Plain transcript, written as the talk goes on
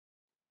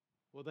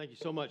Well, thank you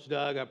so much,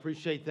 Doug. I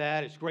appreciate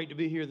that. It's great to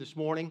be here this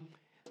morning.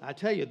 I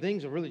tell you,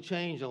 things have really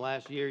changed in the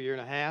last year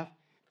and a half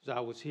since I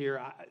was here.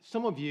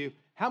 Some of you,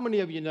 how many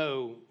of you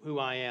know who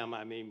I am?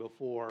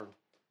 Before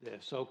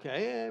this.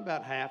 Okay,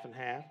 about half and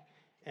half.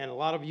 And a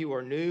lot of you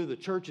are new. The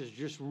church has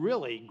just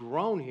really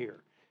grown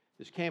here.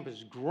 This campus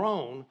has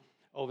grown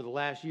over the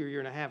last year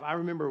and a half. I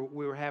remember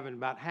we were having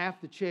about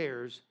half the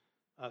chairs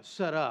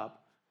set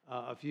up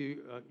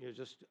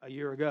just a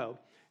year ago.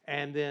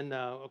 And then,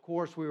 of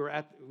course, we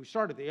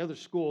started the other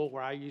school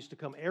where I used to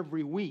come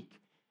every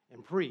week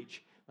and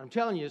preach. I'm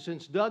telling you,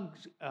 since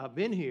Doug's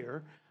been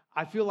here,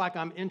 I feel like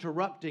I'm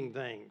interrupting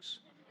things,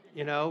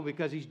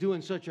 because he's doing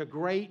such a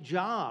great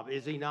job,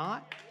 is he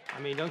not?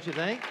 Don't you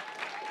think?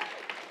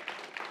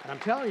 And I'm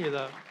telling you,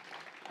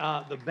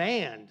 the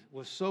band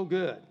was so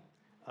good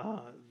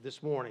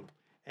this morning,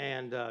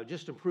 and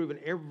just improving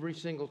every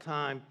single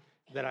time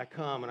that I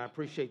come, and I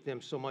appreciate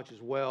them so much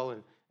as well,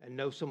 and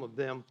know some of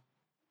them.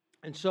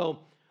 And so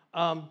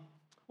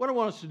what I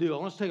want us to do, I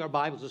want us to take our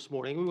Bibles this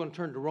morning. We want to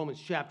turn to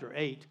Romans chapter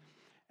 8.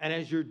 And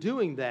as you're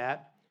doing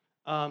that,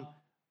 I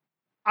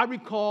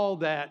recall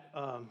that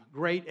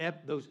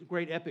those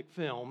great epic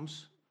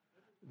films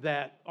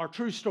that are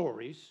true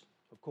stories,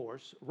 of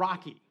course.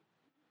 Rocky.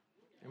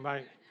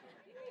 Everybody,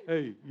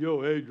 hey,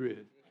 yo,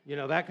 Adrian.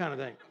 That kind of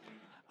thing.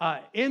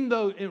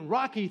 In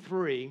Rocky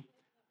 3,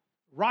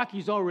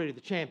 Rocky's already the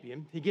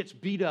champion. He gets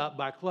beat up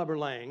by Clubber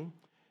Lang.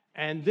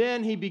 And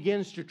then he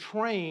begins to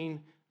train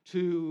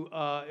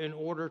in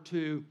order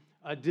to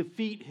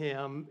defeat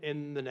him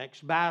in the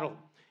next battle.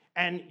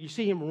 And you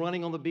see him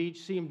running on the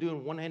beach, see him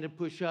doing one-handed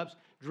push-ups,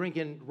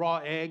 drinking raw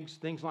eggs,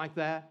 things like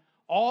that.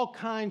 All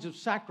kinds of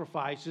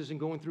sacrifices and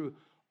going through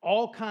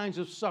all kinds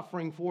of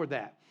suffering for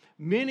that.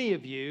 Many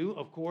of you,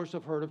 of course,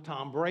 have heard of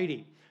Tom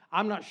Brady.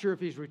 I'm not sure if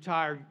he's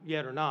retired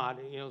yet or not.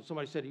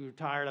 Somebody said he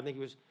retired. I think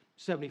he was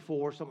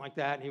 74, something like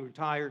that, and he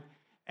retired.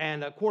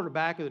 And a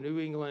quarterback of the New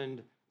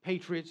England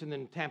Patriots and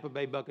then Tampa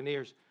Bay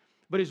Buccaneers.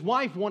 But his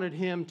wife wanted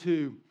him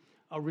to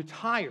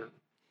retire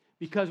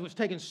because it was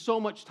taking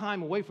so much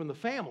time away from the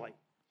family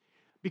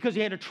because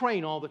he had to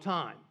train all the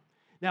time.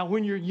 Now,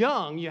 when you're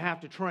young, you have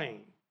to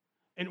train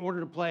in order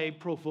to play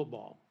pro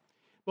football.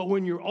 But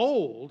when you're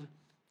old,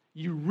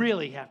 you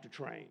really have to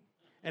train.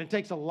 And it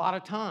takes a lot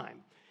of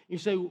time. You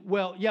say,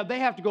 well, yeah, they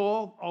have to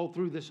go all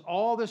through this,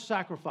 all this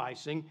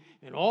sacrificing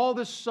and all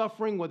this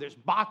suffering, whether it's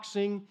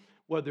boxing,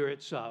 whether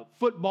it's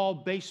football,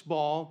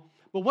 baseball.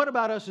 But what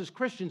about us as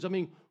Christians?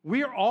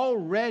 We've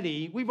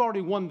already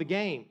won the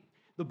game.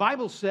 The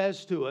Bible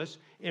says to us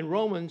in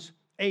Romans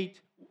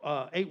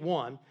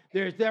 8:1,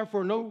 there is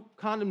therefore no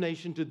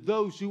condemnation to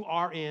those who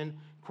are in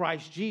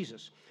Christ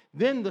Jesus.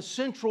 Then the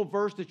central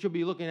verse that you'll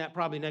be looking at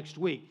probably next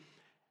week,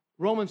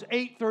 Romans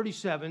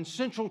 8:37,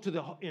 central to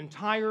the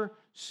entire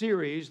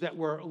series that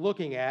we're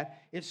looking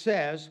at, it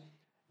says,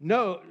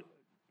 No,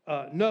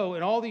 in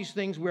all these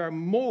things we are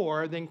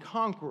more than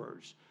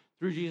conquerors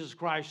through Jesus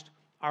Christ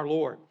our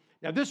Lord.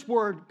 Now, this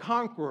word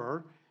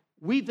conqueror,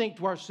 we think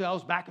to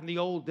ourselves back in the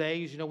old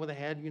days, when they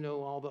had,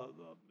 all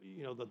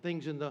the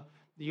things in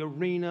the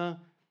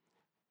arena.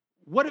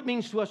 What it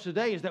means to us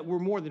today is that we're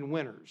more than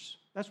winners.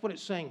 That's what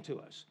it's saying to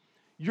us.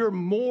 You're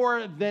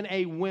more than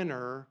a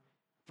winner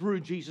through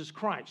Jesus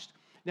Christ.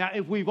 Now,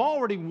 if we've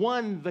already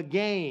won the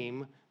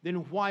game, then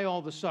why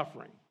all the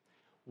suffering?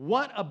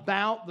 What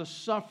about the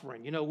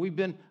suffering? We've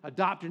been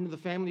adopted into the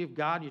family of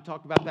God. You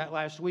talked about that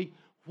last week.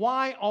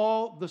 Why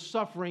all the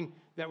suffering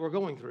that we're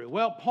going through?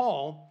 Well,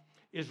 Paul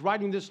is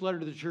writing this letter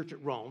to the church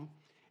at Rome.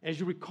 As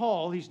you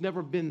recall, he's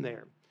never been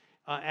there.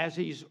 As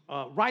he's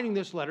writing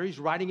this letter, he's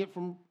writing it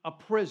from a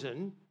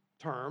prison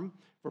term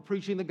for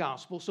preaching the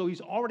gospel, so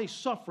he's already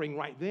suffering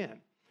right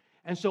then.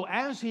 And so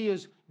as he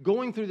is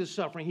going through this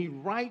suffering, he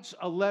writes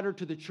a letter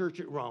to the church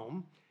at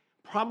Rome,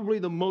 probably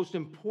the most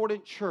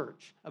important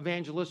church,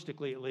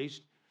 evangelistically at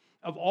least,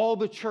 of all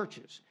the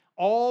churches.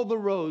 All the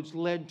roads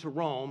led to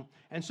Rome,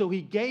 and so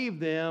he gave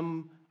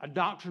them a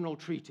doctrinal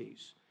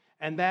treatise.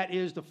 And that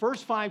is the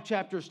first 5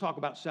 chapters talk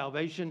about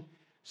salvation,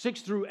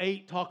 6 through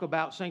 8 talk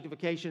about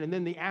sanctification, and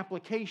then the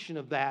application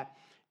of that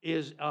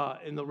is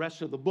in the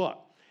rest of the book.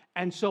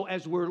 And so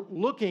as we're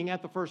looking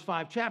at the first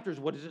 5 chapters,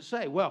 what does it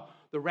say? Well,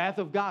 the wrath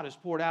of God is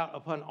poured out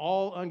upon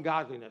all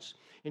ungodliness.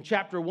 In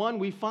chapter 1,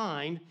 we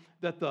find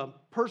that the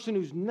person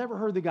who's never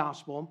heard the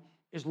gospel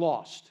is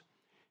lost.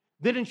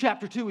 Then in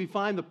chapter 2, we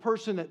find the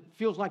person that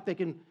feels like they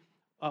can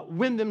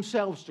win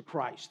themselves to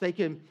Christ. They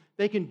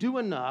can do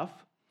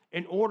enough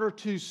in order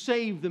to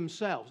save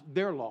themselves.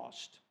 They're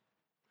lost.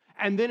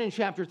 And then in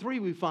chapter 3,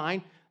 we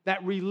find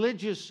that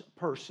religious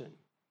person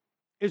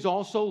is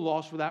also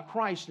lost without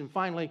Christ. And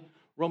finally,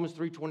 Romans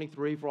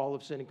 3:23, for all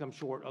have sinned and come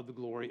short of the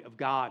glory of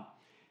God.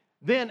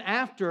 Then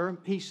after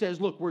he says,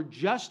 look, we're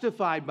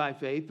justified by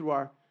faith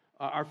through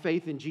our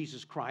faith in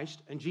Jesus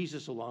Christ and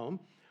Jesus alone.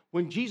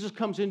 When Jesus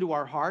comes into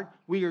our heart,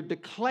 we are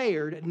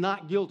declared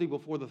not guilty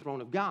before the throne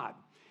of God.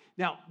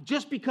 Now,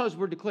 just because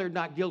we're declared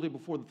not guilty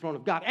before the throne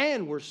of God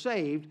and we're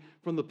saved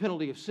from the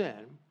penalty of sin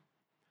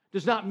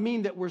does not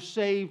mean that we're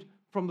saved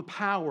from the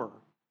power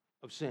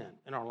of sin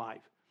in our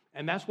life.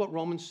 And that's what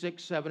Romans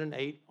 6, 7, and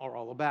 8 are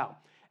all about.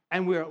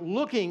 And we're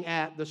looking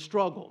at the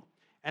struggle.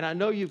 And I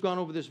know you've gone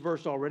over this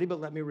verse already, but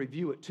let me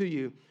review it to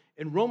you.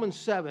 In Romans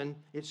 7,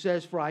 it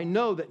says, "For I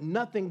know that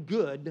nothing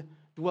good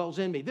dwells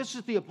in me." This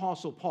is the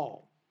Apostle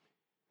Paul.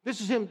 This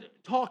is him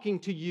talking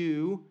to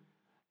you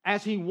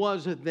as he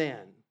was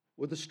then,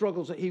 with the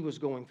struggles that he was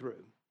going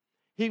through.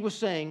 He was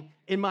saying,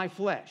 in my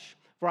flesh,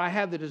 for I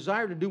have the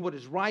desire to do what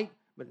is right,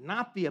 but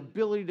not the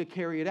ability to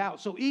carry it out.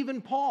 So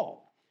even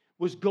Paul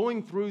was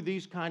going through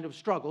these kind of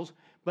struggles.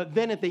 But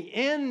then at the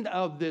end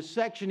of this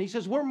section, he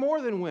says, we're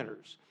more than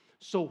winners.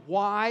 So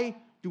why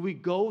do we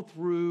go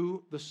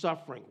through the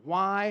suffering?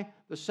 Why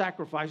the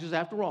sacrifices?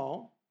 After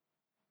all,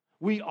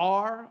 we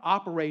are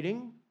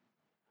operating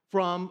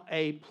from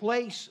a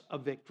place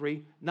of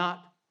victory,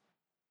 not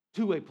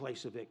to a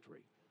place of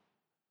victory.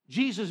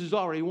 Jesus has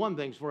already won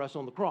things for us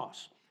on the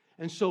cross.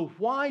 And so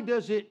why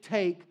does it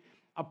take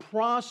a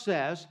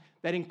process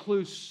that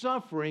includes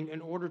suffering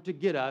in order to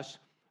get us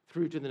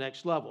through to the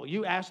next level?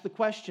 You ask the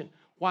question,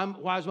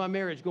 why is my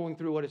marriage going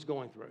through what it's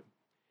going through?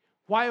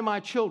 Why are my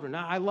children?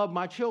 I love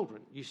my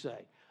children, you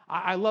say.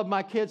 I love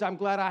my kids. I'm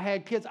glad I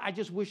had kids. I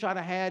just wish I'd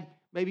have had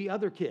maybe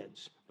other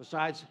kids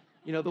besides,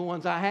 the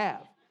ones I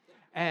have.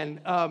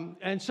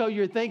 And so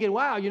you're thinking,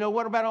 wow,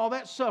 what about all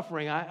that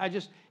suffering? I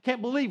just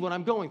can't believe what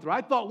I'm going through.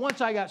 I thought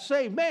once I got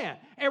saved, man,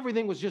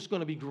 everything was just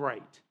going to be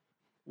great.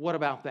 What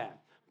about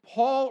that?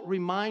 Paul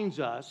reminds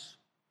us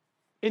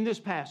in this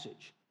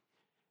passage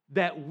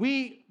that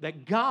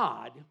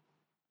God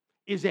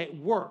is at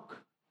work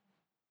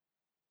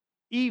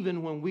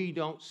even when we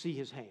don't see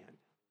his hand.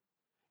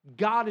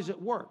 God is at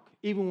work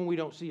even when we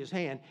don't see his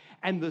hand.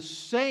 And the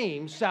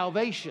same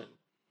salvation,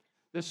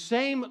 the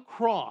same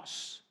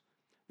cross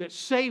that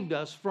saved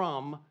us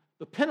from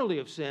the penalty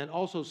of sin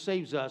also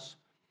saves us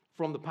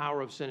from the power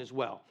of sin as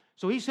well.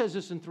 So he says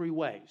this in three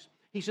ways.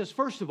 He says,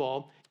 first of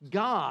all,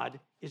 God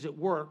is at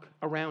work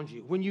around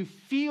you. When you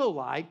feel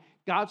like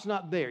God's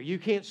not there, you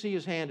can't see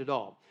his hand at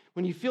all.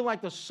 When you feel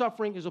like the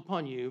suffering is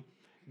upon you,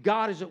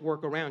 God is at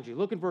work around you.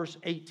 Look at verse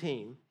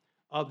 18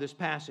 of this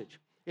passage.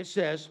 It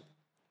says,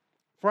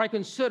 "For I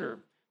consider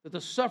that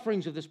the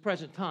sufferings of this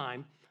present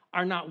time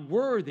are not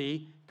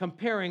worthy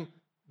comparing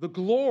the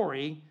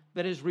glory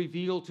that is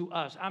revealed to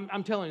us."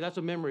 I'm telling you, that's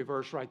a memory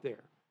verse right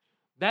there.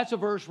 That's a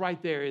verse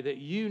right there that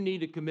you need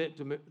to commit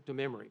to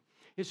memory.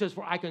 It says,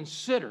 "For I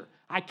consider,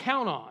 I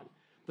count on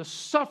the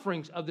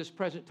sufferings of this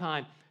present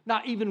time,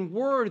 not even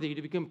worthy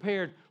to be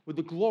compared with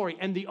the glory."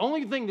 And the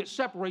only thing that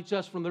separates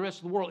us from the rest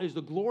of the world is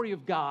the glory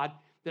of God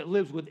that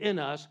lives within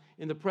us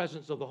in the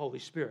presence of the Holy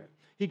Spirit.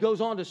 He goes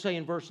on to say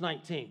in verse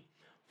 19,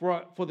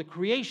 For the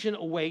creation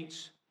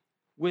awaits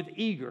with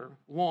eager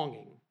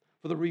longing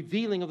for the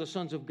revealing of the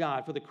sons of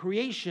God. For the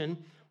creation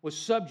was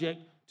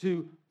subject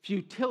to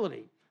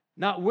futility,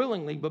 not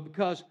willingly, but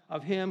because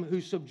of him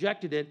who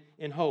subjected it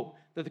in hope,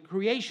 that the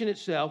creation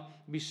itself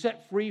be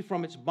set free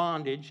from its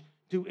bondage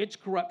to its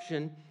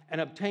corruption and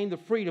obtain the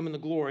freedom and the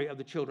glory of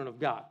the children of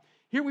God.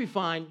 Here we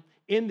find,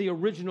 in the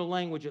original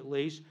language at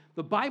least,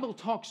 the Bible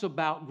talks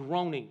about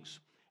groanings.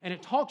 And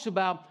it talks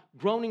about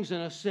groanings in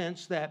a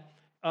sense that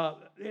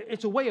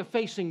it's a way of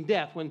facing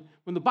death. When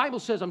the Bible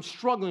says, I'm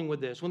struggling with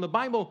this, when the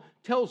Bible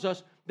tells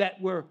us that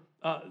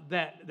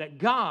that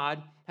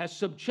God has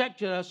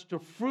subjected us to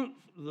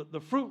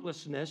the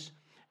fruitlessness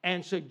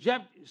and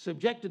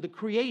subjected the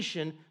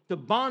creation to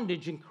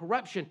bondage and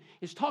corruption,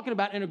 it's talking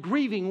about in a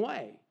grieving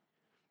way.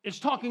 It's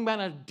talking about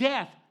a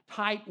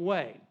death-type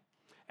way.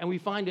 And we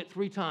find it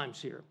three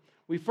times here.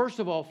 We first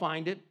of all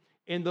find it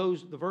in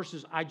the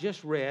verses I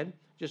just read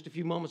just a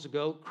few moments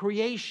ago.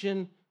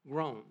 Creation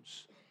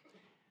groans.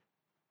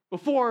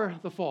 Before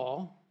the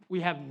fall,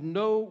 we have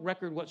no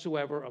record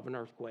whatsoever of an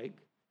earthquake,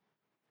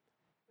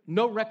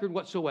 no record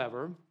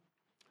whatsoever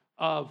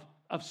of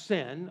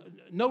sin,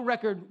 no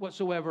record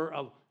whatsoever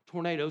of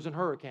tornadoes and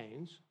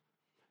hurricanes,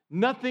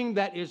 nothing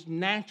that is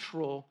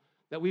natural,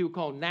 that we would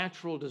call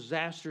natural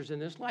disasters in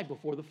this life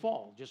before the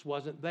fall, just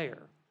wasn't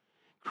there.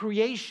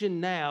 Creation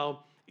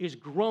now is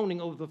groaning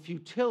over the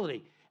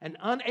futility and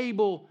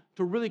unable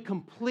to really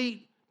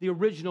complete the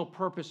original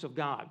purpose of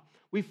God.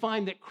 We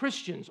find that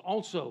Christians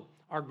also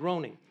are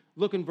groaning.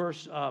 Look in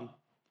verse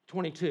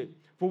 22.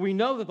 "For we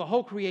know that the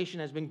whole creation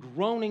has been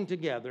groaning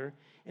together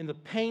in the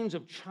pains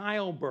of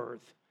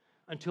childbirth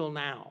until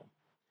now.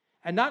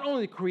 And not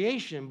only the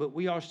creation, but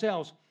we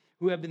ourselves,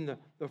 who have been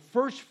the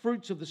first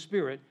fruits of the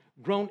Spirit,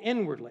 groan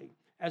inwardly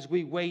as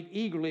we wait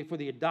eagerly for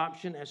the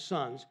adoption as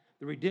sons,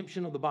 the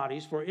redemption of the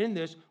bodies. For in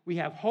this we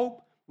have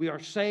hope, we are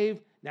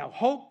saved. Now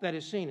hope that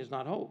is seen is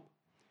not hope.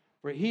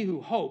 For he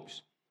who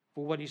hopes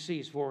for what he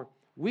sees, for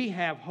we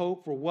have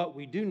hope for what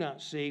we do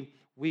not see.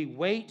 We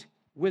wait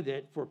with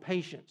it for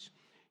patience."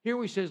 Here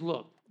he says,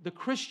 look, the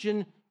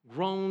Christian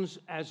groans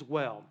as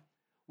well.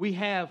 We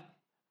have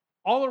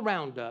all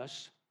around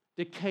us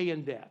decay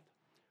and death.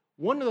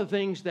 One of the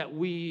things that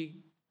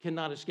we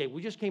cannot escape,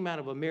 we just came out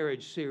of a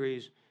marriage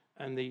series,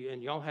 and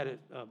y'all had it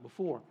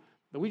before,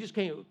 but we just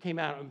came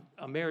out of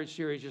a marriage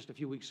series just a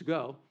few weeks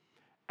ago,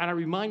 and I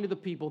reminded the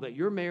people that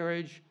your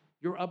marriage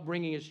your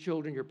upbringing as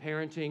children, your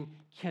parenting,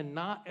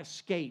 cannot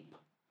escape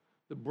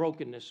the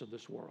brokenness of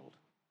this world.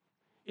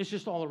 It's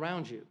just all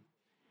around you.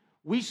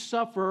 We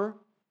suffer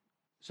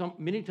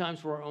many times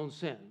for our own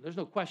sin. There's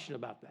no question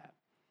about that.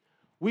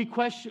 We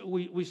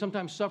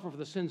sometimes suffer for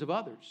the sins of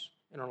others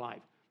in our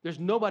life. There's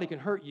nobody can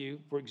hurt you,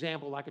 for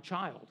example, like a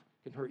child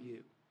can hurt you,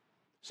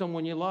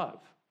 someone you love.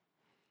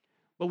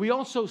 But we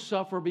also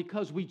suffer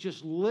because we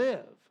just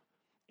live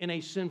in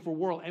a sinful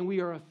world, and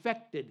we are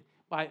affected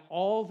by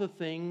all the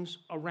things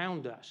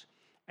around us.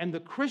 And the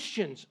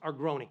Christians are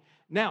groaning.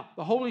 Now,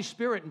 the Holy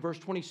Spirit in verse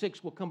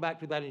 26, we'll come back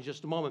to that in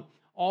just a moment,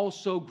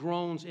 also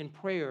groans in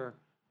prayer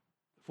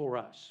for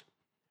us.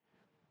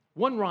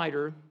 One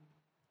writer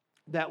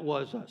that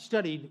was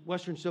studied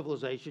Western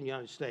civilization,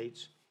 United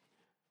States,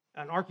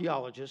 an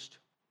archaeologist,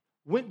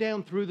 went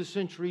down through the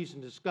centuries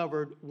and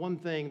discovered one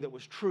thing that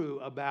was true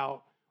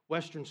about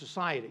Western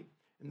society,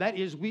 and that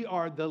is we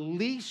are the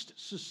least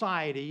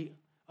society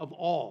of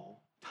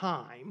all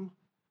time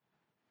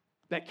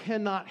that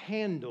cannot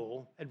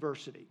handle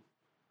adversity.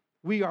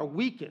 We are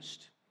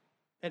weakest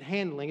at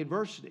handling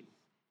adversity.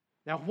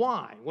 Now,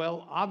 why?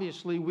 Well,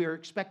 obviously, we're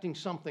expecting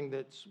something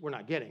we're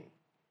not getting.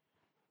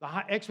 The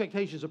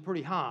expectations are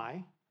pretty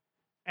high,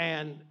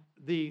 and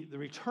the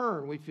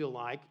return, we feel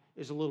like,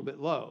 is a little bit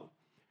low.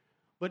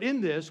 But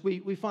in this,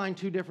 we find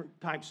two different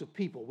types of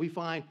people. We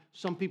find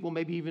some people,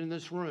 maybe even in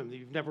this room, that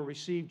you've never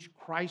received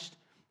Christ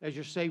as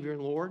your Savior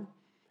and Lord,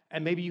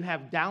 and maybe you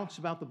have doubts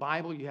about the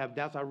Bible. You have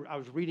doubts. I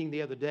was reading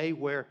the other day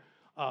where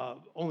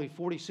only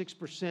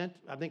 46%,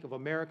 I think, of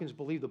Americans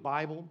believe the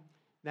Bible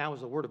now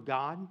is the Word of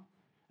God.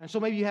 And so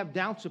maybe you have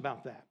doubts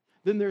about that.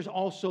 Then there's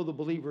also the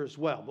believer as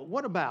well. But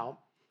what about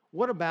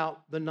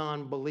the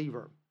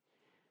non-believer?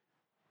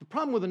 The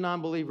problem with the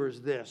non-believer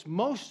is this.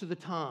 Most of the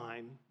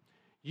time,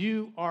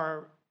 you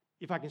are,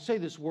 if I can say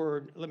this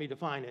word, let me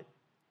define it,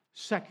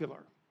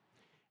 secular.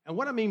 And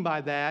what I mean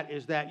by that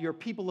is that you're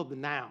people of the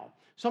now.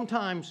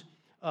 Sometimes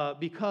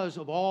because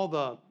of all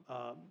the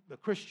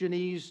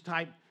Christianese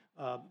type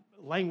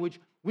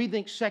language, we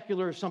think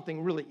secular is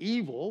something really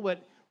evil,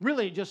 but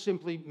really it just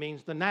simply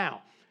means the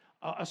now.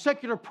 A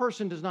secular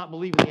person does not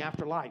believe in the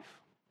afterlife.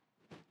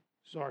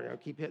 Sorry, I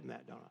keep hitting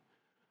that, don't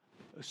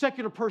I? A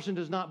secular person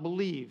does not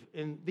believe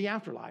in the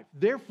afterlife.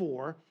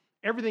 Therefore,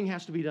 everything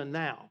has to be done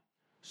now.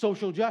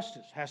 Social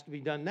justice has to be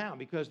done now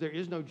because there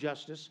is no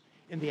justice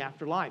in the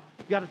afterlife.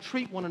 You've got to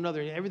treat one another,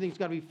 and everything's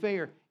got to be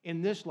fair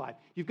in this life.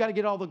 You've got to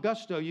get all the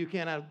gusto you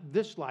can out of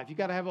this life. You've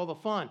got to have all the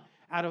fun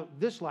out of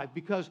this life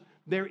because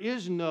there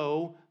is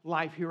no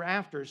life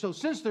hereafter. So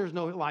since there's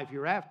no life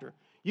hereafter,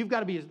 you've got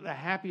to be the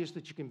happiest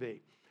that you can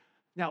be.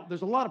 Now,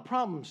 there's a lot of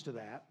problems to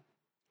that.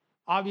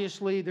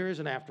 Obviously, there is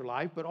an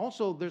afterlife, but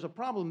also there's a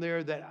problem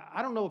there that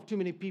I don't know if too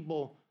many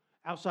people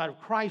outside of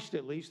Christ,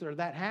 at least, are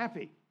that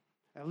happy,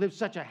 live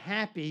such a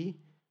happy,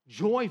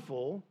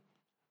 joyful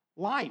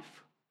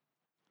life.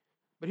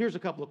 But here's a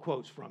couple of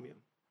quotes for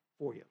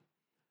you.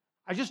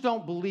 I just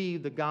don't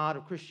believe the God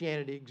of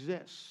Christianity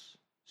exists,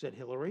 said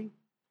Hillary,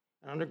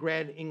 an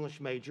undergrad English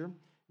major.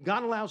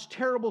 God allows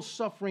terrible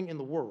suffering in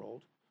the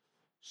world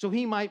so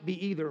he might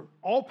be either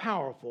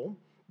all-powerful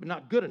but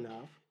not good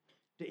enough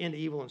to end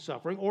evil and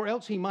suffering, or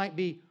else he might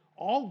be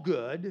all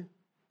good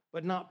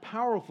but not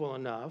powerful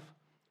enough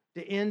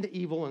to end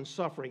evil and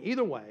suffering.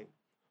 Either way,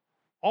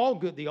 all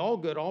good,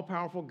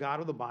 all-powerful God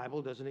of the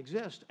Bible doesn't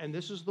exist. And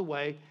this is the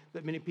way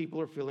that many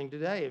people are feeling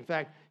today. In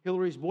fact,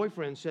 Hillary's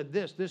boyfriend said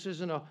this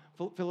isn't a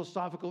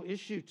philosophical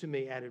issue to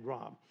me, added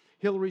Rob.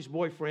 Hillary's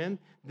boyfriend,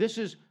 this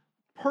is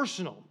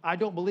personal. I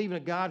don't believe in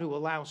a God who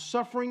allows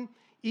suffering,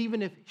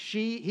 even if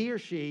he or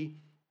she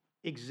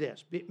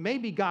exists.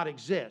 Maybe God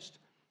exists,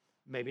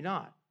 maybe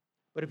not.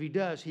 But if he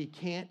does, he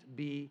can't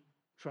be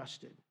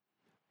trusted.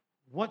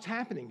 What's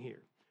happening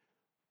here?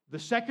 The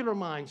secular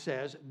mind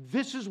says,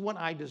 this is what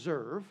I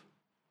deserve,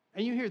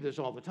 and you hear this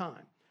all the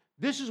time.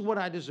 This is what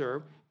I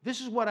deserve. This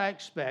is what I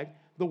expect.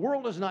 The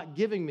world is not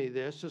giving me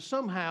this, so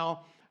somehow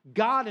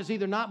God is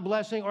either not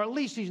blessing or at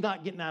least he's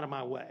not getting out of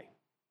my way.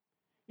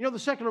 You know, the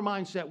secular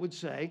mindset would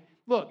say,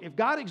 look, if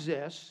God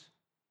exists,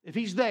 if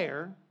he's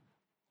there,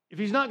 if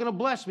he's not going to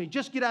bless me,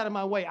 just get out of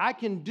my way. I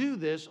can do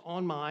this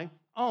on my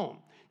own.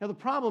 Now, the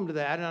problem to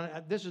that,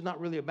 and this is not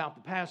really about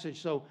the passage,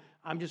 so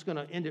I'm just going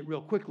to end it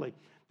real quickly.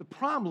 The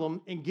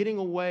problem in getting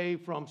away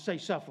from, say,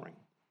 suffering,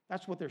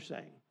 that's what they're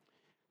saying.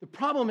 The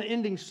problem in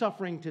ending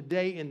suffering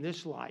today in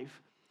this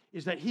life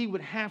is that he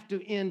would have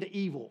to end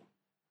evil.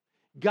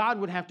 God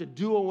would have to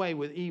do away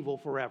with evil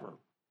forever.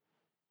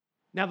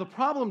 Now, the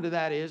problem to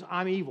that is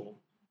I'm evil.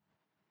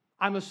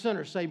 I'm a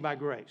sinner saved by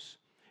grace.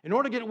 In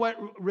order to get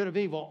rid of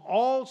evil,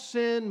 all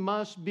sin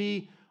must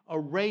be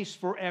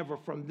erased forever.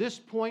 From this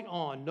point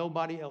on,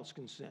 nobody else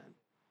can sin.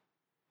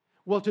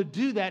 Well, to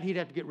do that, he'd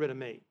have to get rid of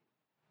me.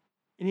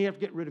 And he'd have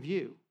to get rid of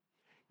you.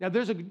 Now,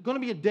 there's going to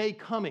be a day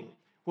coming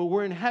where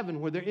we're in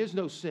heaven where there is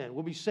no sin.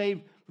 We'll be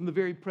saved from the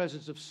very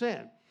presence of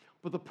sin.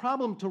 But the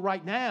problem to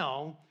right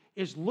now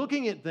is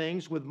looking at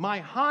things with my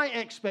high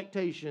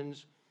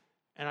expectations,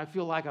 and I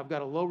feel like I've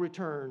got a low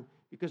return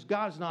because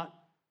God's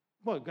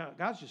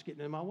just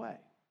getting in my way.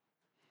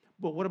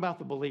 But what about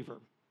the believer?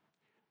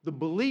 The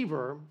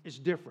believer is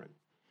different.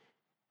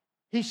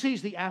 He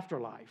sees the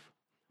afterlife.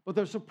 But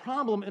there's a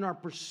problem in our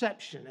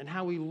perception and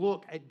how we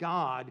look at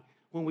God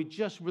when we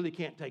just really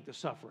can't take the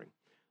suffering.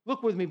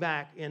 Look with me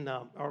back in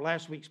our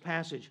last week's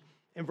passage.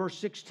 In verse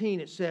 16,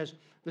 it says,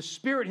 the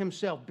Spirit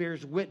himself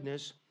bears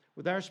witness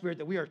with our spirit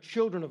that we are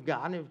children of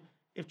God. And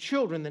if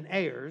children, then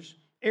heirs,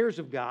 heirs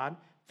of God,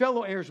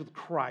 fellow heirs with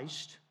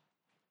Christ,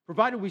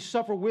 provided we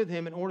suffer with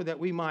him in order that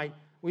we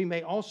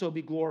may also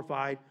be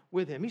glorified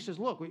with him. He says,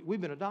 look,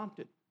 we've been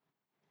adopted.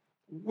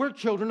 We're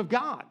children of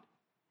God.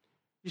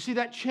 You see,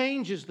 that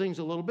changes things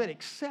a little bit,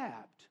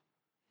 except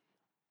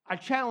I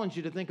challenge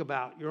you to think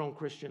about your own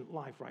Christian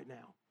life right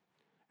now.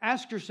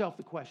 Ask yourself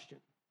the question,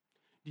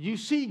 do you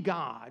see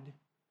God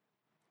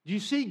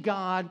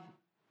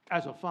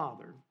as a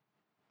father,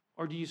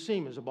 or do you see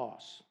him as a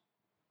boss?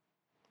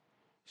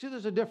 See,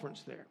 there's a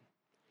difference there.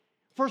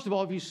 First of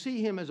all, if you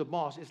see him as a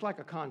boss, it's like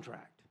a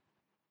contract.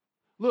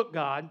 Look,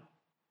 God,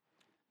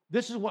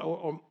 this is what,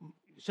 or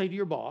say to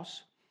your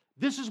boss,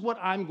 this is what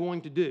I'm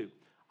going to do.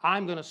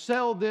 I'm going to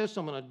sell this,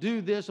 I'm going to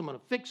do this, I'm going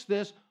to fix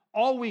this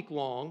all week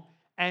long,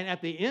 and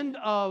at the end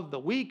of the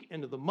week,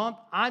 end of the month,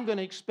 I'm going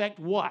to expect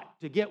what?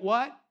 To get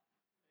what?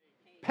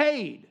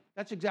 Paid.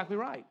 That's exactly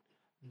right.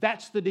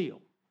 That's the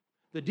deal.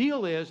 The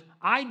deal is,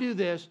 I do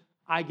this,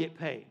 I get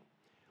paid.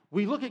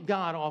 We look at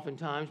God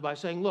oftentimes by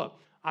saying, look,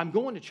 I'm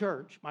going to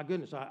church. My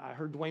goodness, I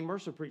heard Dwayne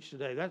Mercer preach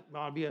today. That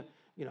ought to be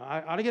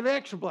I ought to get an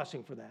extra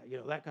blessing for that,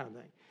 that kind of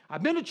thing.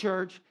 I've been to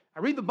church,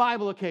 I read the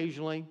Bible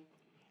occasionally,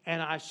 and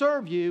I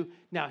serve you.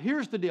 Now,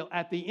 here's the deal.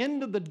 At the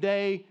end of the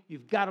day,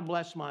 you've got to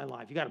bless my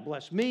life. You've got to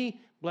bless me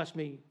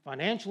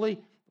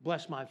financially,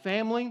 bless my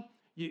family.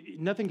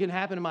 Nothing can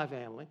happen to my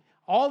family.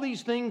 All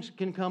these things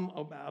can come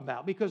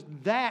about because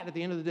that, at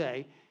the end of the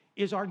day,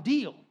 is our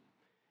deal.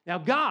 Now,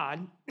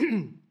 God,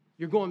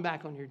 you're going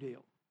back on your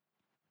deal.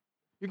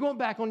 You're going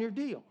back on your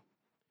deal.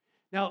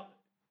 Now,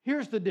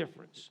 here's the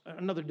difference,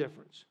 another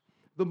difference.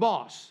 The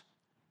boss,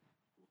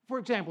 for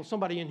example,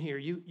 somebody in here,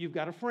 you've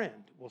got a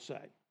friend, we'll say,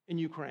 in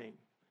Ukraine,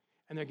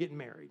 and they're getting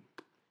married.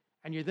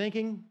 And you're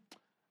thinking,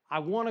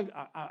 I'm going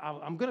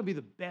to be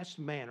the best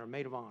man or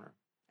maid of honor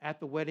at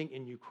the wedding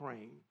in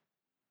Ukraine.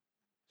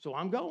 So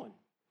I'm going.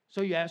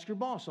 So you ask your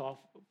boss off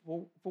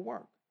for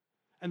work.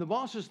 And the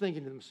boss is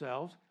thinking to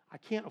themselves, I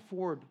can't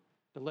afford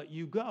to let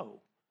you go.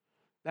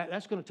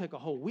 That's going to take a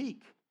whole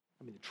week.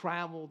 I mean, the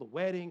travel, the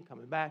wedding,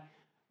 coming back,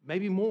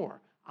 maybe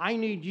more. I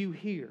need you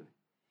here.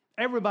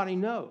 Everybody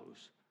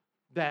knows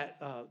that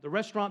the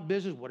restaurant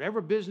business,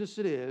 whatever business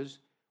it is,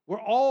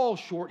 we're all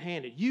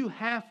shorthanded. You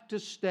have to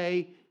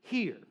stay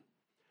here.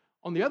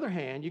 On the other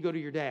hand, you go to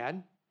your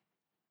dad,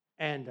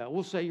 and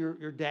we'll say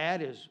your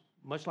dad is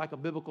much like a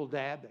biblical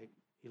dad.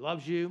 He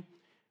loves you.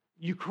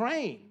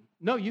 Ukraine.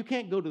 No, you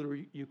can't go to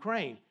the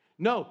Ukraine.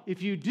 No,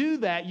 if you do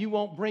that, you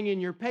won't bring in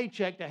your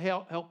paycheck to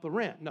help the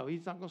rent. No,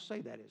 he's not going to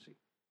say that, is he?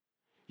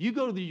 You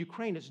go to the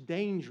Ukraine, it's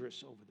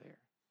dangerous over there.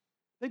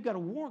 They've got a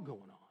war going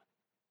on.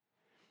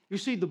 You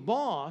see, the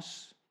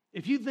boss,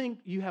 if you think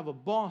you have a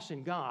boss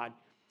in God,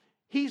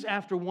 he's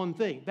after one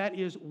thing. That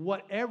is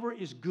whatever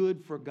is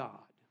good for God.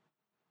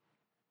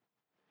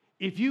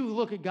 If you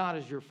look at God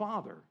as your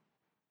father,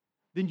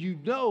 then you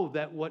know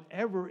that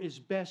whatever is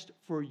best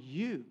for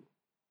you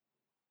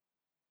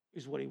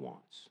is what he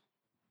wants.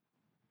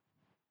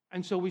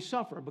 And so we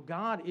suffer, but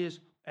God is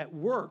at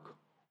work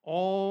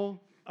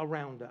all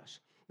around us.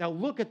 Now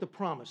look at the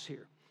promise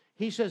here.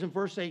 He says in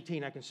verse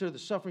 18, I consider the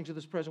sufferings of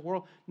this present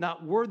world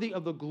not worthy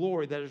of the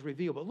glory that is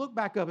revealed. But look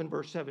back up in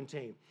verse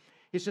 17.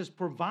 It says,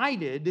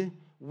 provided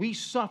we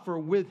suffer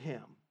with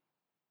him,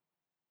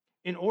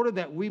 in order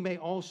that we may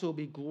also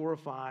be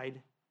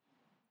glorified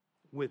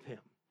with him.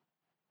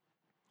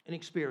 An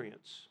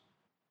experience.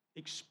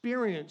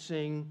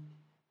 Experiencing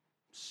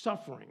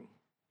suffering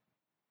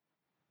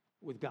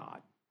with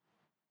God.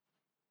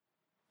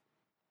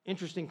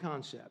 Interesting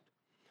concept.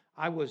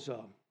 I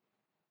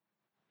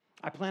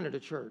planted a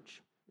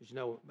church, as you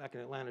know, back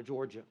in Atlanta,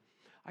 Georgia.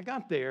 I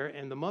got there,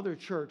 and the mother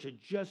church had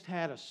just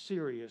had a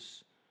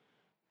serious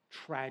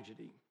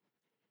tragedy.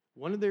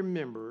 One of their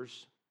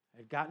members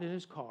had gotten in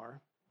his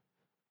car.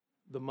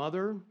 The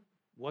mother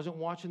wasn't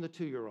watching the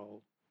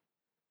 2-year-old.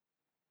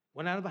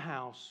 Went out of the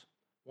house,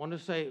 wanted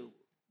to say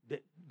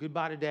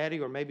goodbye to Daddy,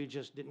 or maybe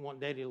just didn't want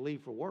Daddy to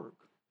leave for work.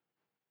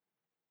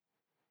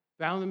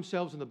 Found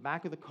themselves in the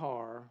back of the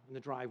car in the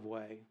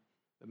driveway.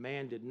 The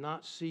man did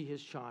not see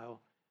his child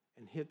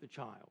and hit the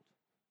child.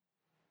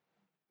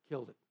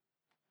 Killed it.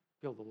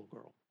 Killed the little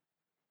girl.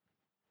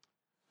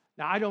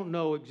 Now, I don't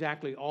know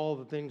exactly all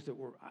the things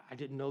I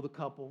didn't know the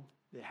couple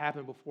that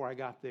happened before I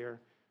got there,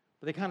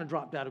 but they kind of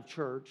dropped out of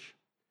church.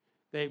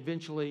 They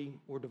eventually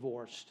were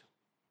divorced.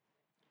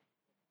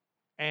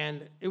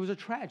 And it was a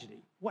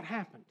tragedy. What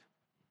happened?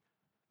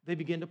 They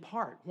began to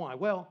part. Why?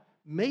 Well,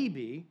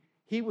 maybe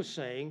he was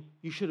saying,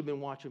 you should have been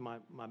watching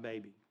my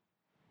baby.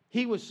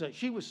 She was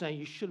saying,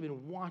 you should have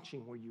been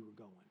watching where you were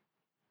going.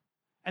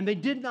 And they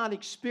did not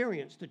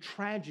experience the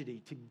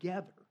tragedy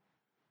together,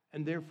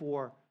 and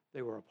therefore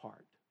they were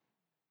apart.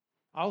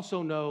 I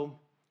also know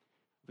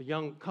of a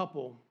young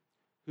couple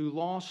who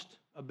lost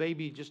a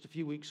baby just a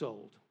few weeks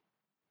old,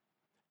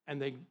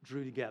 and they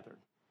drew together.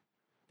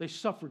 They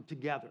suffered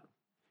together.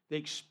 They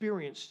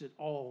experienced it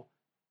all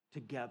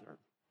together.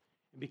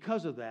 And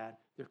because of that,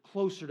 they're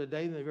closer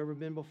today than they've ever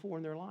been before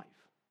in their life.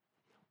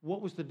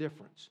 What was the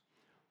difference?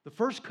 The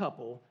first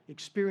couple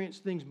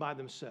experienced things by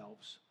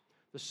themselves.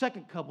 The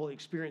second couple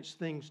experienced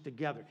things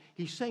together.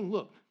 He's saying,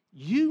 look,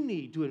 you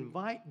need to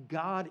invite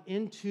God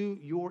into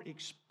your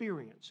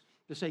experience.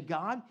 To say,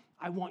 God,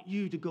 I want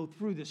you to go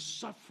through this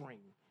suffering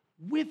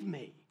with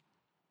me.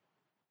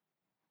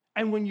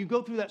 And when you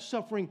go through that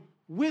suffering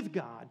with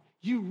God,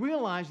 you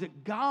realize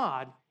that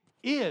God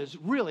is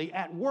really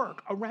at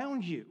work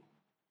around you.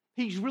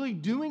 He's really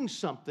doing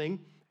something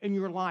in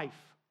your life.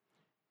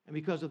 And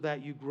because of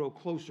that, you grow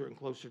closer and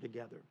closer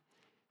together.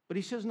 But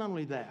he says not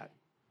only that,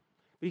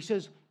 but he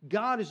says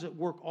God is at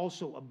work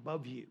also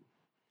above you.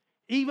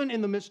 Even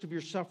in the midst of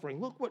your suffering,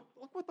 look what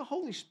the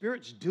Holy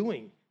Spirit's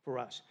doing for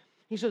us.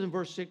 He says in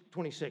verse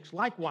 26,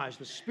 likewise,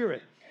 the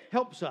Spirit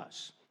helps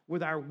us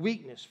with our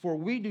weakness, for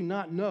we do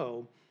not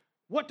know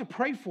what to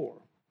pray for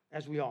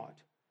as we ought.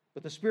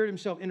 But the Spirit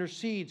himself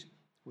intercedes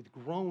with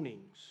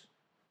groanings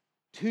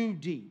too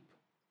deep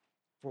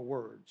for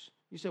words.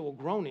 You say, well,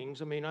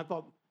 groanings, I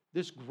thought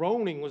this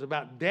groaning was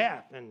about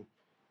death and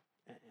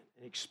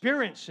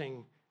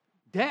experiencing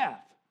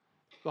death.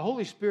 The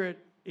Holy Spirit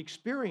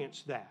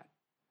experienced that.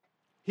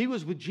 He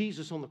was with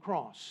Jesus on the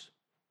cross.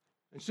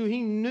 And so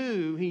he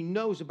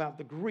knows about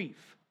the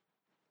grief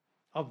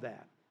of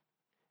that.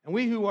 And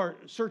we who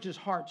search his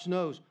hearts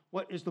knows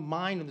what is the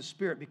mind of the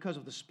Spirit, because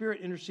of the Spirit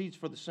intercedes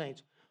for the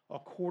saints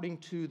according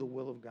to the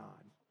will of God.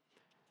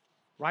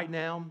 Right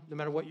now, no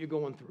matter what you're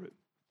going through,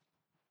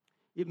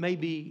 it may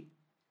be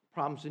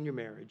problems in your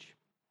marriage.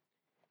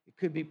 It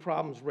could be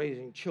problems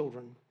raising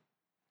children.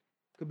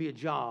 It could be a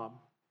job.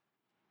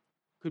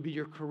 It could be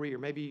your career.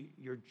 Maybe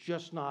you're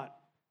just not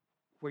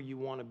where you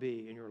want to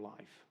be in your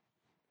life.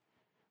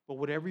 But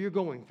whatever you're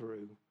going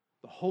through,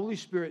 the Holy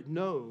Spirit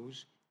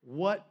knows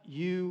what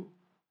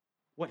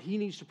he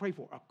needs to pray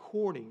for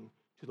according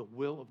to the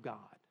will of God.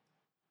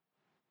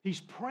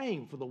 He's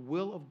praying for the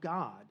will of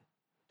God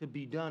to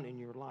be done in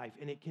your life.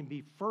 And it can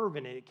be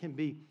fervent,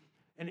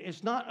 and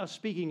it's not a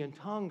speaking in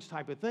tongues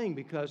type of thing,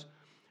 because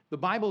the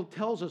Bible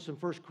tells us in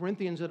 1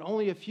 Corinthians that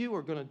only a few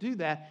are going to do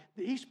that.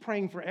 He's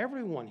praying for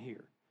everyone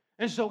here.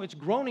 And so it's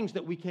groanings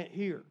that we can't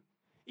hear.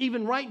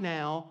 Even right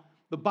now,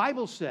 the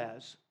Bible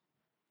says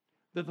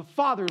that the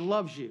Father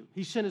loves you.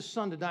 He sent his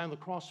Son to die on the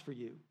cross for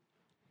you.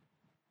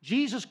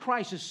 Jesus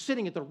Christ is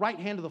sitting at the right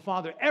hand of the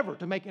Father ever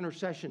to make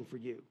intercession for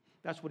you.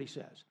 That's what he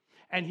says.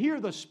 And here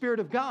the Spirit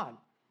of God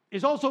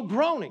is also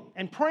groaning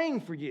and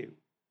praying for you,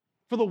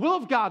 for the will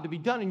of God to be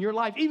done in your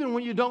life, even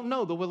when you don't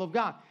know the will of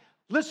God.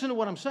 Listen to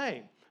what I'm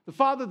saying. The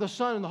Father, the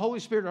Son, and the Holy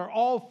Spirit are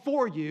all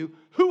for you.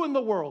 Who in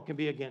the world can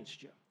be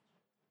against you?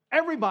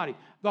 Everybody.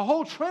 The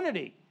whole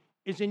Trinity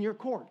is in your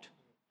court,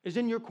 is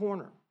in your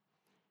corner.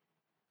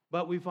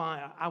 But we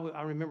find,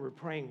 I remember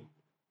praying,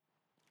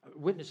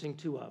 witnessing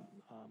to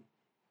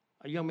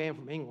a young man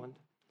from England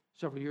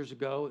several years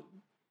ago.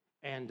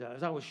 And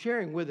as I was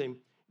sharing with him,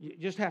 you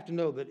just have to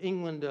know that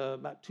England,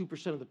 about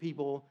 2% of the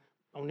people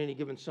on any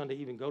given Sunday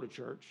even go to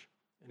church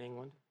in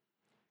England.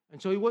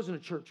 And so he wasn't a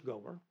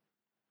churchgoer.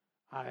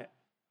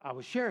 I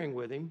was sharing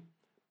with him,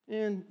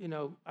 and,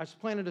 I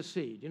planted a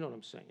seed. You know what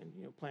I'm saying?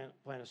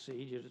 Plant a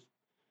seed. It just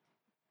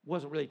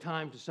wasn't really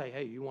time to say,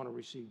 hey, you want to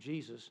receive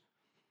Jesus.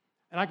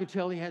 And I could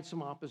tell he had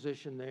some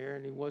opposition there,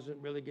 and he wasn't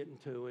really getting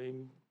to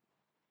him.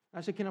 I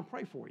said, can I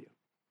pray for you?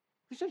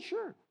 He said,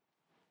 sure.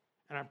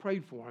 And I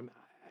prayed for him.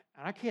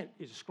 And I can't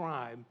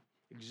describe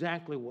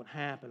exactly what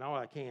happened, all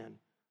I can,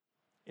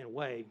 in a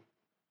way.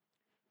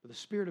 But the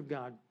Spirit of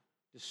God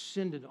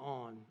descended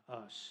on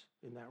us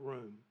in that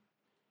room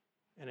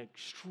in an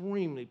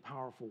extremely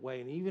powerful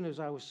way. And even as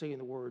I was saying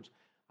the words,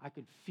 I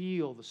could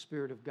feel the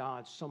Spirit of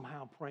God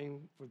somehow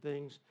praying for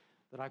things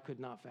that I could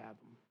not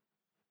fathom.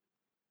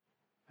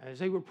 As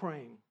they were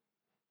praying,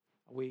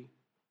 we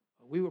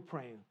were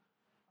praying.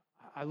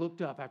 I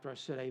looked up after I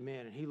said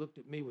amen, and he looked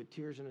at me with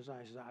tears in his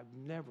eyes and said,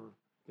 I've never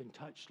been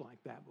touched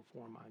like that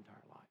before in my entire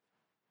life.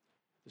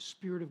 The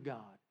Spirit of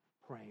God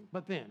praying.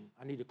 But then,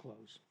 I need to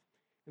close.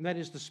 And that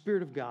is, the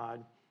Spirit of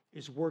God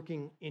is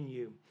working in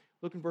you.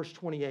 Look in verse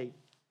 28.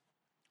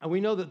 And we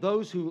know that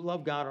those who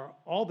love God,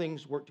 all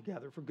things work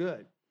together for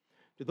good,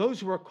 to those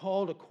who are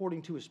called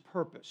according to his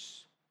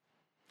purpose.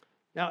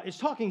 Now, it's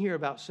talking here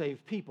about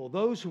saved people.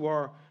 Those who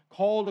are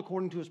called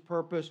according to his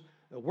purpose,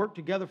 that work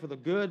together for the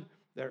good,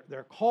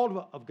 they're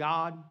called of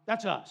God.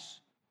 That's us.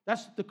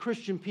 That's the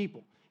Christian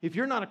people. If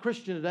you're not a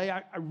Christian today,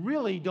 I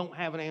really don't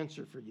have an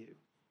answer for you,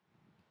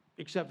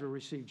 except to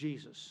receive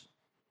Jesus.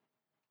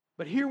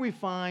 But here we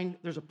find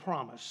there's a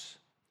promise.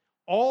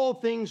 All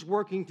things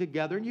working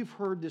together. And you've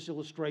heard this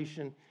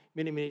illustration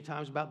many, many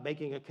times about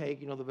baking a cake.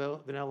 The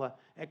vanilla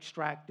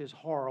extract is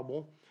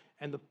horrible.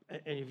 And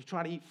if you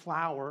try to eat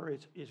flour,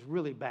 it's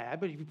really bad.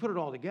 But if you put it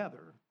all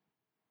together,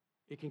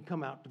 it can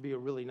come out to be a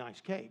really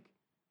nice cake,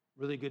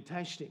 really good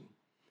tasting.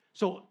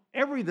 So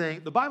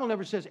everything, the Bible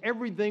never says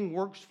everything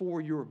works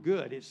for your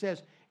good. It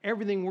says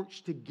everything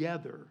works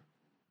together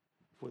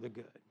for the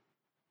good.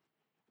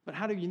 But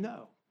how do you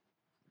know?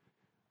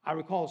 I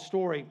recall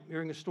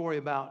hearing a story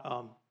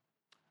about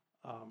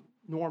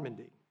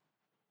Normandy.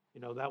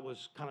 You know, that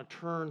was kind of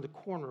turned the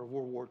corner of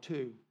World War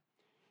II.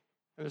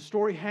 And the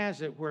story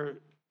has it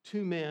where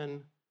two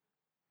men,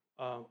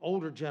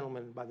 older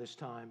gentlemen by this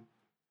time,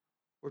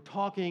 were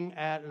talking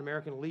at an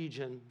American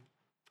Legion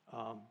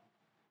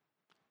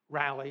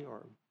rally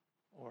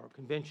or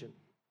convention.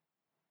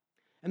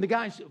 And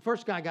the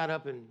first guy got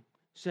up and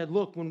said,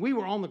 look, when we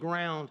were on the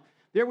ground,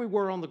 there we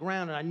were on the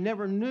ground, and I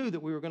never knew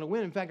that we were going to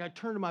win. In fact, I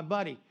turned to my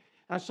buddy,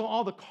 and I saw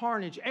all the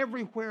carnage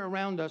everywhere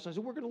around us. I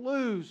said, we're going to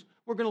lose.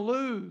 We're going to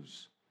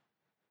lose.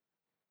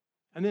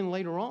 And then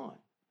later on,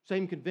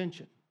 same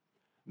convention,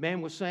 man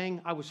was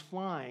saying, I was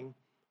flying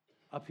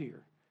up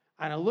here,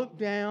 and I looked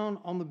down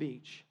on the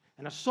beach,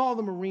 and I saw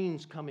the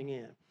Marines coming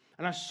in,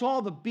 and I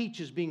saw the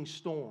beaches being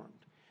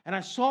stormed, and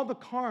I saw the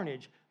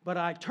carnage, but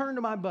I turned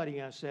to my buddy,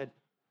 and I said,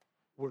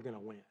 we're going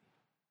to win.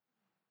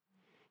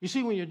 You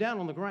see, when you're down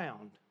on the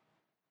ground,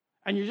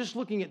 and you're just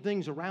looking at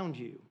things around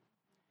you,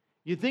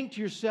 you think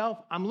to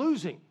yourself, I'm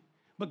losing.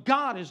 But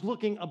God is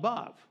looking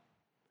above,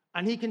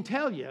 and He can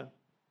tell you,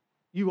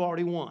 you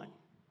already won.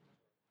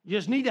 You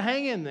just need to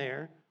hang in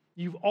there.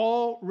 You've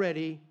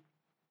already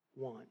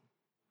won.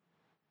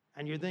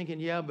 And you're thinking,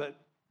 yeah, but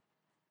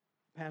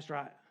Pastor,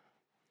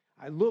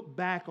 I look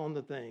back on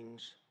the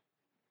things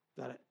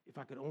that if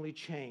I could only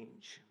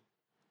change,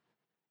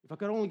 if I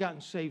could only gotten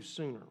saved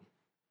sooner,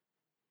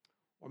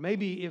 or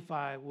maybe if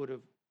I would have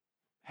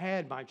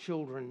had my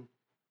children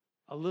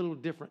a little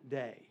different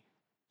day,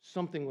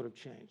 something would have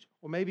changed.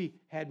 Or maybe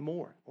had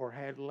more or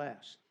had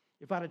less.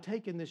 If I'd have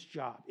taken this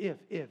job, if.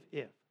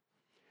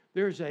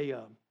 There's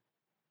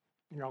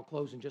I'll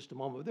close in just a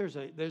moment.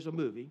 There's a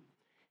movie,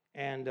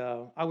 and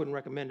I wouldn't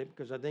recommend it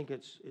because I think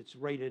it's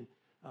rated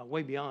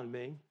way beyond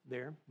me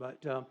there,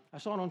 but I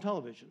saw it on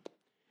television.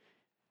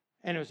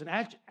 And it was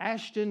an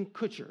Ashton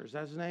Kutcher, is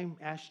that his name?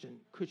 Ashton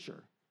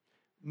Kutcher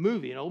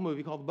movie, an old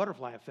movie called The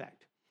Butterfly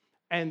Effect.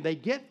 And they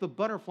get the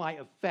butterfly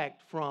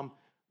effect from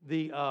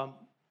the,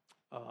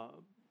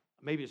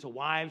 maybe it's a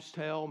wives'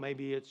 tale,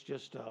 maybe it's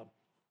just,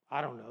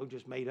 I don't know,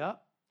 just made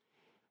up.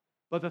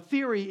 But the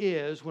theory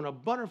is when a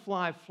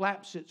butterfly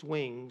flaps its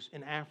wings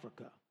in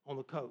Africa on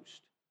the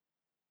coast,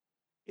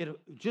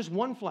 just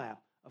one flap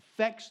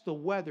affects the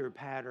weather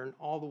pattern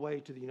all the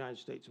way to the United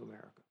States of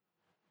America.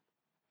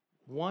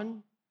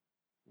 One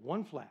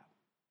flap.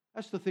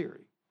 That's the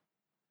theory.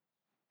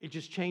 It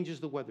just changes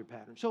the weather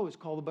pattern. So it's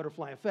called the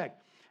butterfly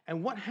effect.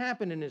 And what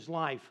happened in his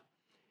life,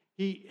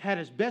 he had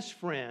his best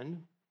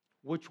friend,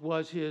 which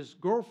was his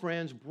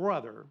girlfriend's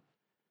brother,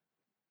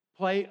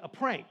 play a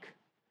prank,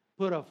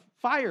 put a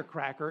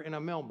firecracker in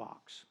a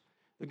mailbox.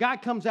 The guy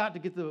comes out to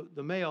get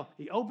the mail.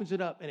 He opens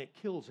it up, and it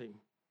kills him.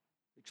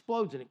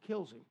 Explodes, and it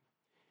kills him.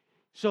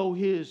 So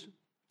his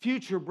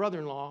future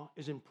brother-in-law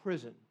is in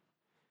prison.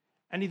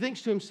 And he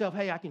thinks to himself,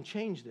 hey, I can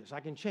change this.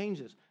 I can change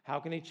this. How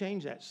can he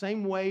change that?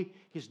 Same way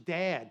his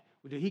dad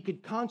would do. He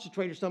could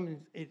concentrate or something.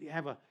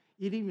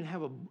 He'd even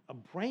have a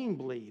brain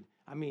bleed.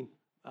 I mean,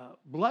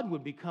 blood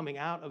would be coming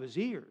out of his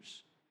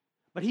ears.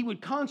 But he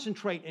would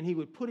concentrate, and he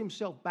would put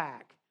himself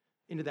back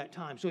into that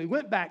time. So he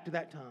went back to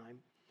that time.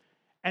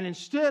 And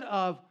instead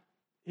of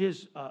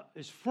his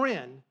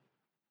friend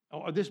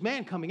or this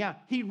man coming out,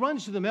 he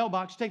runs to the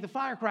mailbox to take the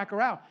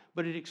firecracker out.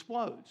 But it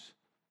explodes.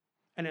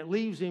 And it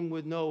leaves him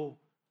with no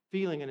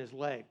feeling in his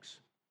legs.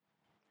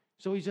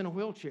 So he's in a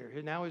wheelchair.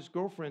 Now his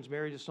girlfriend's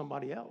married to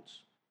somebody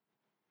else.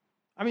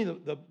 I mean,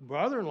 the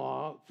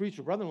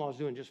future brother-in-law is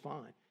doing just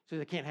fine. So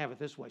they can't have it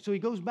this way. So he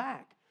goes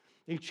back.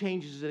 He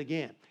changes it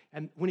again.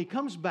 And when he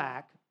comes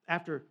back,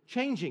 after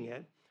changing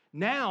it,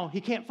 now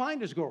he can't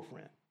find his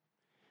girlfriend.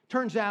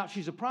 Turns out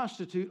she's a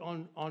prostitute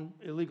on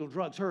illegal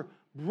drugs. Her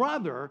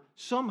brother,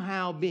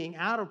 somehow being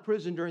out of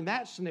prison during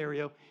that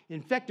scenario,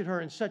 infected her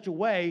in such a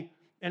way,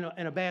 in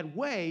a bad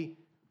way,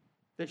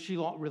 that she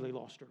really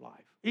lost her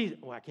life.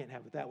 I can't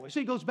have it that way. So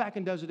he goes back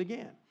and does it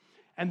again.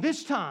 And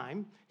this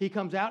time, he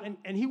comes out,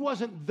 and he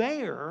wasn't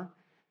there.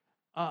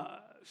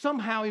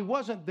 Somehow he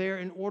wasn't there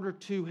in order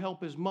to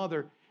help his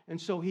mother. And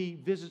so he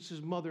visits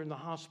his mother in the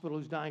hospital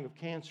who's dying of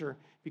cancer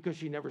because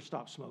she never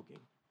stopped smoking.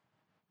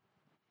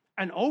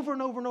 And over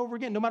and over and over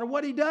again, no matter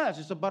what he does,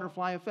 it's a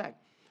butterfly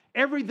effect.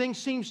 Everything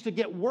seems to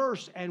get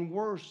worse and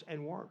worse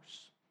and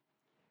worse.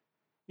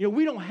 You know,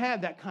 we don't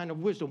have that kind of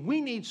wisdom.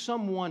 We need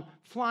someone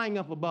flying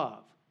up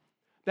above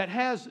that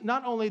has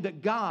not only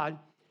that God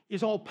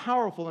is all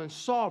powerful and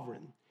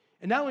sovereign,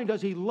 and not only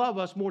does He love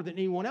us more than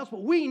anyone else,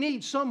 but we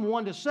need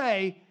someone to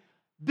say,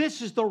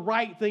 this is the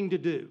right thing to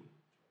do.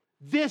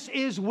 This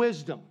is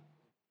wisdom.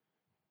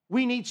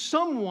 We need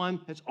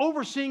someone that's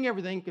overseeing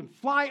everything, can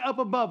fly up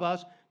above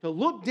us to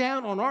look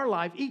down on our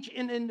life, each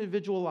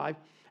individual life,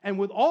 and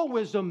with all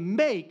wisdom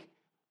make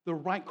the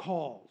right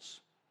calls.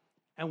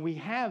 And we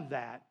have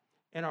that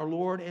in our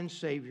Lord and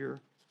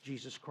Savior,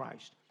 Jesus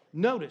Christ.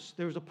 Notice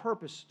there's a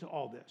purpose to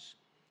all this.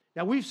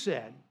 Now, we've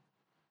said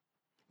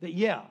that,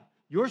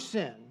 Your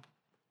sin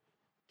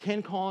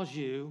can cause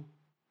you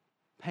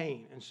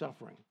pain and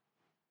suffering.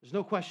 There's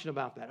no question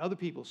about that. Other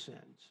people's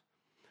sins.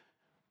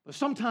 But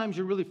sometimes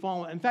you're really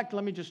falling. In fact,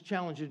 let me just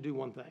challenge you to do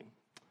one thing.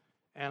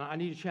 And I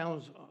need to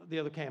challenge the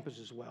other campus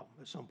as well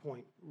at some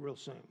point real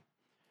soon.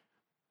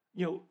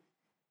 You know,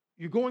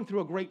 you're going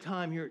through a great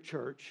time here at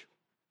church.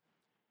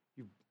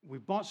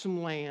 We've bought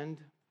some land.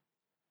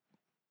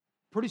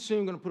 Pretty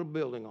soon going to put a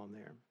building on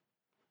there.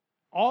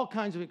 All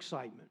kinds of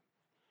excitement.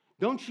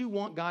 Don't you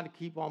want God to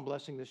keep on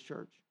blessing this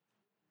church?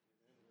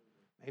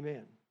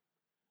 Amen.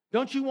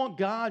 Don't you want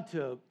God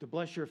to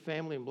bless your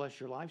family and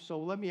bless your life? So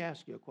let me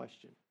ask you a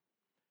question.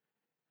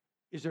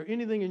 Is there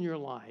anything in your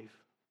life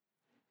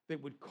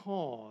that would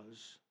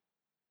cause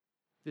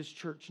this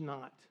church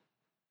not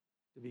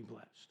to be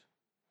blessed?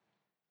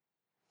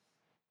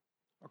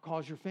 Or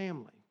cause your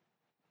family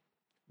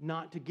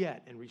not to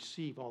get and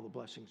receive all the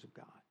blessings of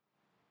God?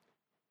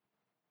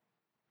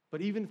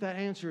 But even if that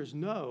answer is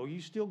no,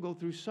 you still go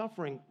through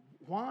suffering.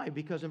 Why?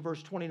 Because in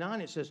verse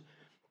 29 it says,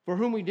 for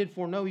whom we did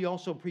foreknow, he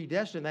also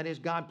predestined. That is,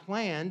 God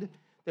planned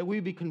that we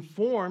be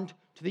conformed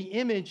to the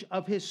image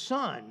of his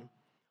Son.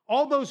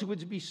 All those who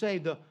would be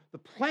saved, the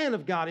plan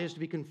of God is to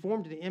be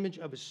conformed to the image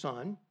of his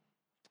Son.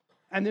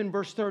 And then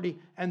verse 30,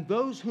 and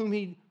those whom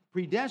he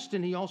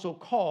predestined, he also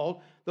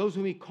called. Those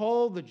whom he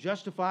called, the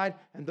justified.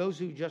 And those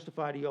who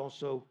justified, he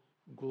also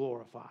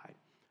glorified.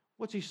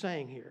 What's he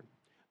saying here?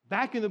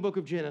 Back in the book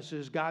of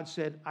Genesis, God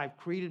said, I've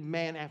created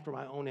man after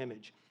my own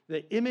image.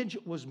 The image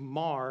was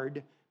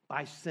marred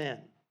by sin.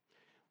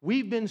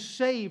 We've been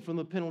saved from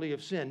the penalty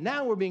of sin.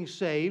 Now we're being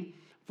saved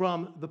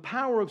from the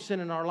power of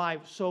sin in our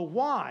life. So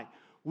why?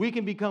 We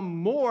can become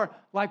more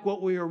like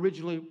what we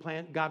originally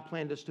God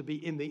planned us to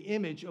be, in the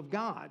image of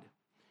God.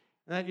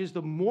 And that is,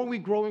 the more we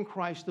grow in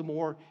Christ, the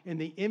more in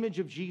the image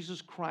of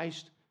Jesus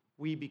Christ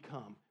we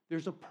become.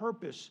 There's a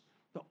purpose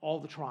to all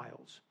the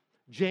trials.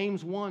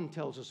 James 1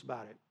 tells us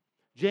about it.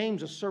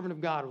 James, a servant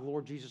of God, of the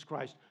Lord Jesus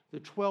Christ, the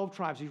 12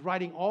 tribes. He's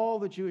writing all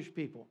the Jewish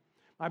people.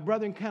 My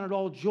brethren, count it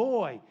all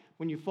joy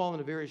when you fall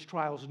into various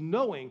trials,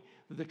 knowing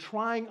that the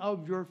trying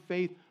of your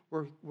faith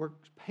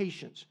works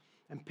patience.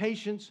 And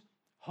patience,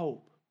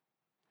 hope.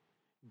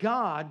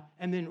 God,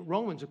 and then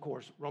Romans, of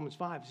course, Romans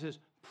 5 says,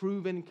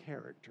 proven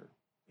character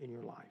in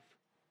your life.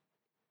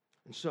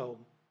 And so,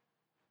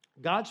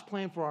 God's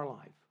plan for our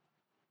life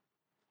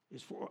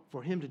is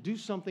for him to do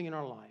something in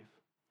our life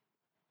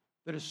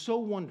that is so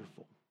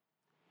wonderful.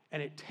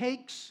 And it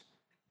takes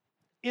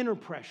inner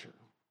pressure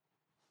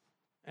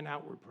and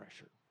outward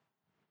pressure.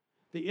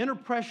 The inner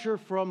pressure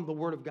from the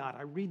Word of God.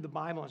 I read the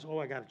Bible and I say,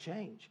 I got to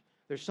change.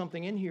 There's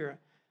something in here.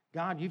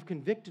 God, you've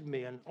convicted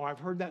me, or I've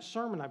heard that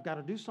sermon. I've got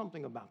to do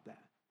something about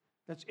that.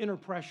 That's inner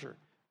pressure.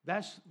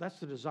 That's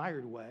the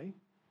desired way.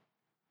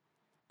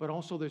 But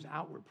also there's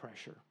outward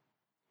pressure.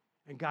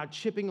 And God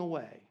chipping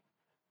away,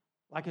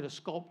 like at a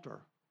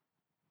sculptor.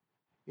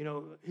 You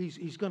know,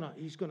 he's gonna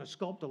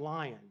sculpt a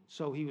lion.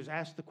 So he was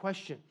asked the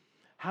question,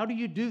 how do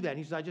you do that?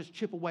 He said, I just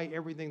chip away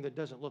everything that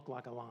doesn't look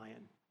like a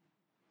lion.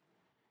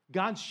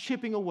 God's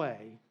chipping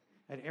away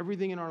at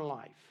everything in our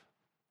life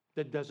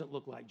that doesn't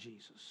look like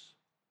Jesus.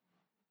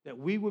 That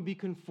we would be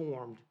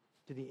conformed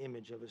to the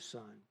image of his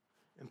Son.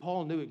 And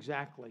Paul knew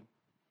exactly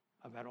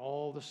about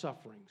all the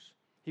sufferings.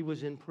 He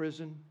was in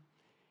prison.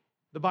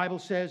 The Bible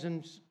says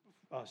in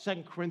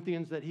 2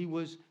 Corinthians that he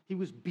was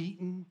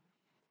beaten.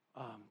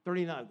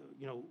 39,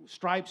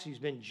 stripes. He's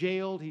been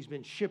jailed. He's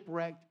been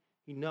shipwrecked.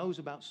 He knows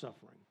about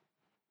suffering.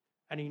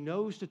 And he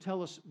knows to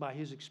tell us by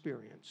his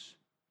experience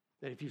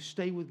that if you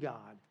stay with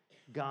God,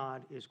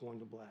 God is going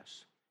to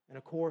bless. And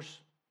of course,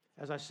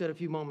 as I said a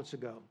few moments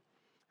ago,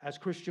 as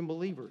Christian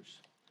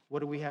believers, what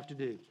do we have to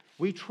do?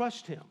 We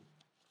trust him.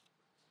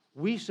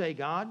 We say,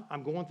 God,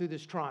 I'm going through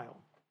this trial,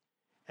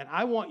 and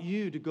I want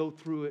you to go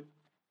through it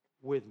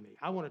with me.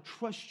 I want to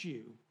trust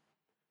you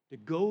to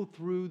go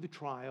through the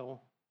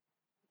trial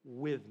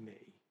with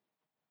me.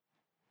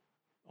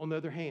 On the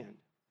other hand,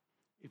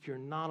 if you're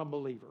not a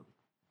believer,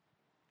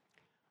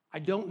 I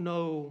don't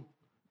know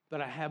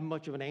that I have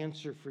much of an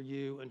answer for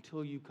you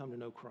until you come to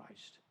know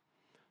Christ.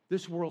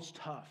 This world's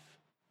tough.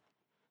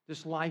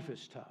 This life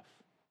is tough.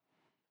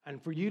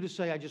 And for you to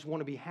say, I just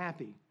want to be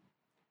happy,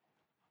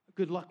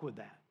 good luck with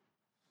that.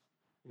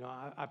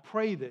 I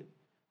pray that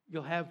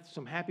you'll have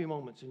some happy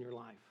moments in your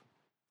life.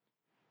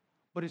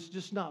 But it's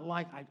just not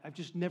like, I've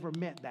just never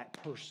met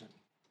that person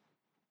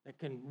that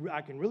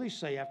I can really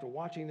say after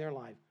watching their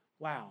life,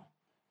 wow,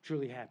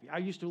 truly happy. I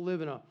used to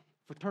live in a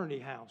fraternity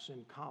house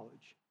in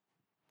college.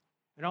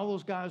 And all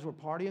those guys were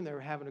partying, they were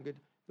having a good,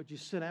 but you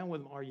sit down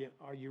with them, are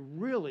you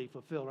really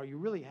fulfilled? Are you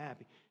really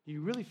happy? Do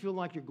you really feel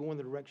like you're going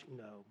the direction?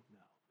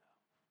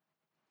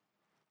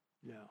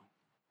 No.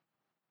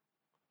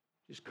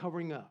 Just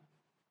covering up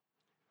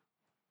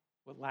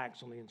what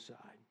lacks on the inside.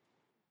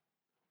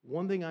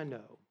 One thing I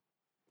know,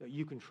 that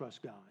you can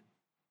trust God.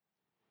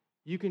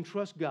 You can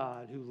trust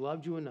God who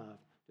loved you enough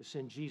to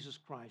send Jesus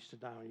Christ to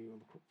die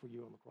for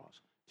you on the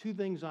cross. Two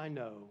things I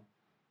know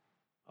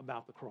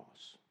about the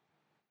cross.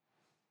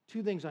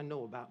 Two things I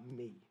know about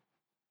me.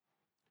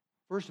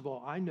 First of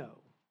all, I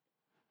know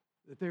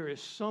that there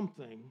is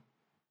something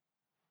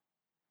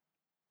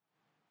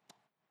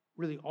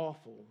really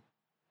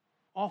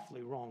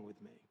awfully wrong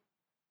with me.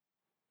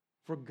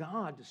 For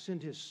God to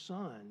send His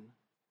Son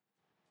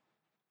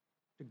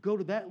to go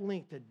to that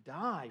length to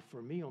die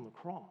for me on the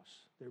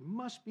cross, there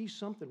must be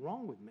something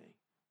wrong with me.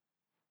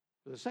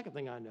 But the second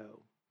thing I know,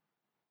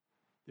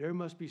 there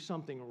must be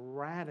something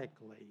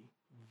radically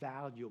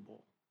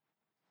valuable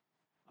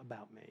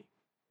about me,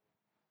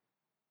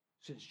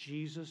 since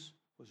Jesus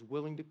was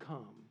willing to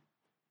come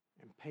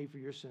and pay for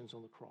your sins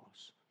on the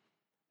cross,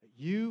 that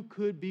you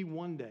could be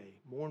one day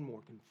more and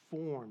more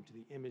conformed to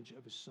the image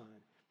of His Son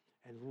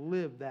and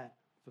live that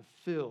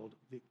fulfilled,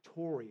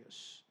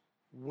 victorious,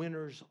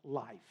 winner's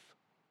life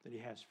that He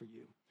has for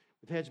you.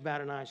 With heads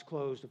bowed and eyes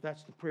closed, if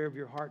that's the prayer of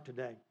your heart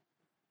today,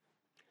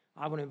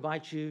 I want to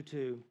invite you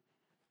to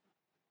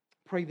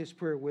pray this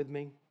prayer with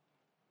me,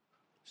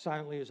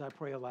 silently as I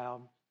pray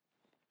aloud.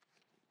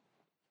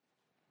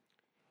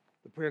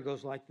 The prayer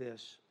goes like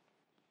this.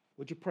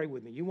 Would you pray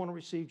with me? You want to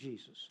receive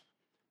Jesus?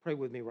 Pray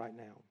with me right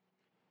now.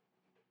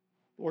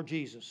 Lord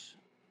Jesus,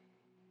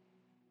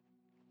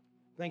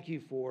 thank you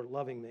for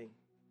loving me.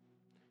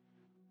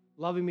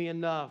 Loving me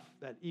enough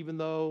that even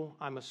though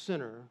I'm a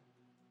sinner,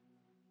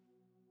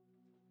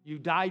 you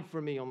died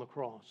for me on the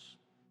cross.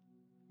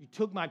 You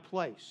took my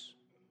place.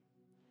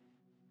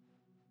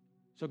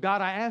 So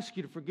God, I ask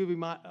you to forgive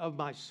me of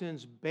my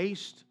sins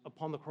based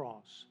upon the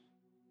cross.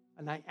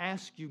 And I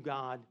ask you,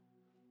 God,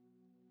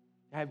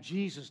 to have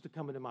Jesus to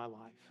come into my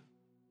life.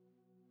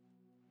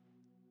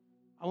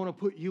 I want to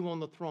put you on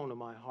the throne of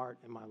my heart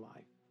and my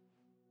life.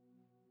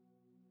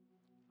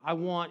 I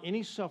want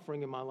any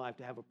suffering in my life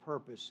to have a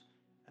purpose,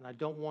 and I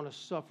don't want to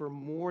suffer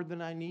more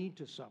than I need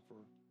to suffer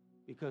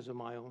because of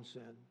my own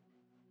sin.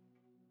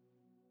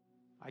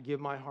 I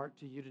give my heart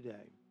to you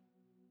today.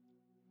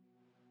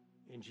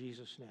 In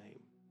Jesus'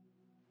 name,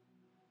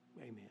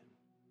 amen.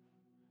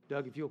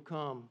 Doug, if you'll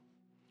come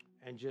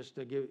and just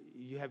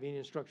you have any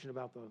instruction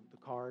about the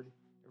card?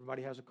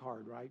 Everybody has a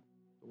card, right?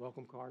 The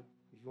welcome card.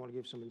 If you want to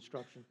give some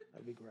instruction,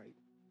 that'd be great.